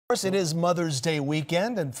Of course, it is Mother's Day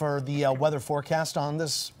weekend, and for the weather forecast on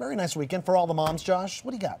this very nice weekend for all the moms, Josh,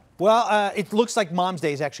 what do you got? Well, it looks like Mom's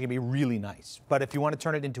Day is actually going to be really nice. But if you want to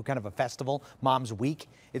turn it into kind of a festival, Mom's Week,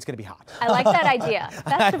 it's going to be hot. I like that idea.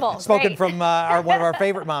 Festival. Spoken great. from one of our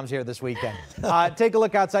favorite moms here this weekend. Take a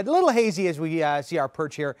look outside. A little hazy as we see our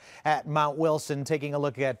perch here at Mount Wilson, taking a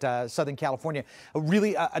look at Southern California.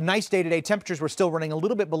 A nice day today. Temperatures were still running a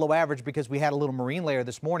little bit below average because we had a little marine layer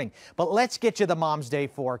this morning. But let's get you the Mom's Day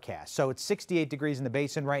forecast. So it's 68 degrees in the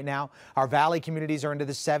basin right now. Our valley communities are into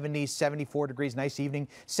the 70s, 74 degrees. Nice evening.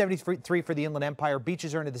 73 for the Inland Empire.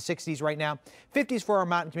 Beaches are into the 60s right now. 50s for our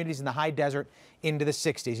mountain communities in the high desert, into the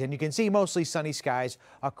 60s. And you can see mostly sunny skies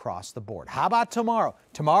across the board. How about tomorrow?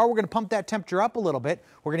 Tomorrow we're going to pump that temperature up a little bit.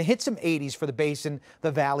 We're going to hit some 80s for the basin,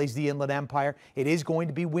 the valleys, the Inland Empire. It is going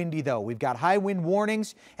to be windy though. We've got high wind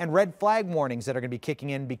warnings and red flag warnings that are going to be kicking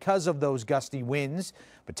in because of those gusty winds.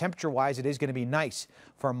 But temperature-wise, it is going to be nice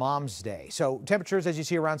for Mom's Day. So temperatures, as you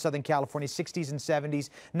see around Southern California, 60s and 70s,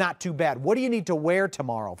 not too bad. What do you need to wear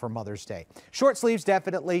tomorrow for Mother's Day? Short sleeves,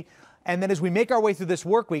 definitely. And then as we make our way through this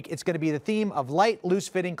work week, it's going to be the theme of light,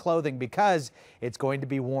 loose-fitting clothing because it's going to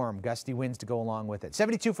be warm. Gusty winds to go along with it.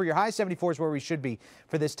 72 for your high, 74 is where we should be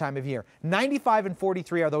for this time of year. 95 and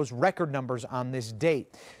 43 are those record numbers on this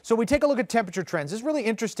date. So we take a look at temperature trends. This is really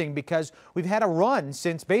interesting because we've had a run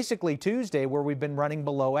since basically Tuesday where we've been running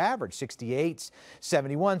below average. 68,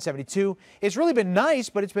 71, 72. It's really been nice,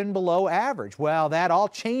 but it's been below average. Well, that all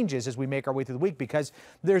changes as we make our way through the week because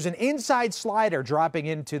there's an inside slider dropping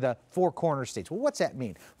into the Four Corner states. Well, what's that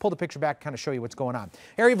mean? Pull the picture back, kind of show you what's going on.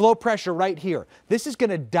 Area of low pressure right here. This is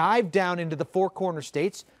going to dive down into the Four Corner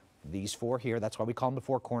states. These four here, that's why we call them the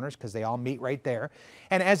Four Corners, because they all meet right there.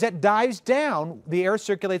 And as it dives down, the air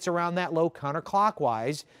circulates around that low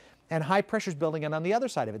counterclockwise, and high pressure is building in on the other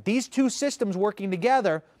side of it. These two systems working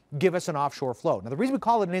together give us an offshore flow. Now, the reason we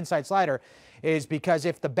call it an inside slider is because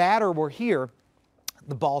if the batter were here,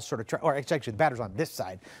 the ball sort of, or actually the batter's on this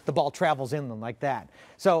side, the ball travels inland like that.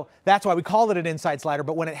 So that's why we call it an inside slider.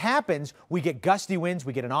 But when it happens, we get gusty winds,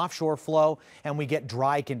 we get an offshore flow, and we get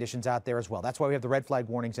dry conditions out there as well. That's why we have the red flag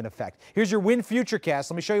warnings in effect. Here's your wind futurecast.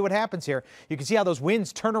 Let me show you what happens here. You can see how those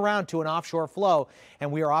winds turn around to an offshore flow,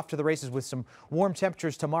 and we are off to the races with some warm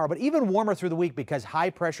temperatures tomorrow, but even warmer through the week because high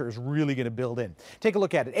pressure is really going to build in. Take a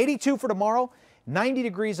look at it. 82 for tomorrow, 90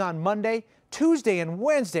 degrees on Monday. Tuesday and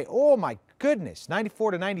Wednesday, oh my goodness,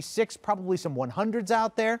 94 to 96, probably some 100s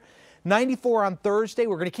out there. 94 on Thursday.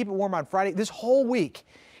 We're going to keep it warm on Friday. This whole week,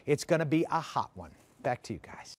 it's going to be a hot one. Back to you guys.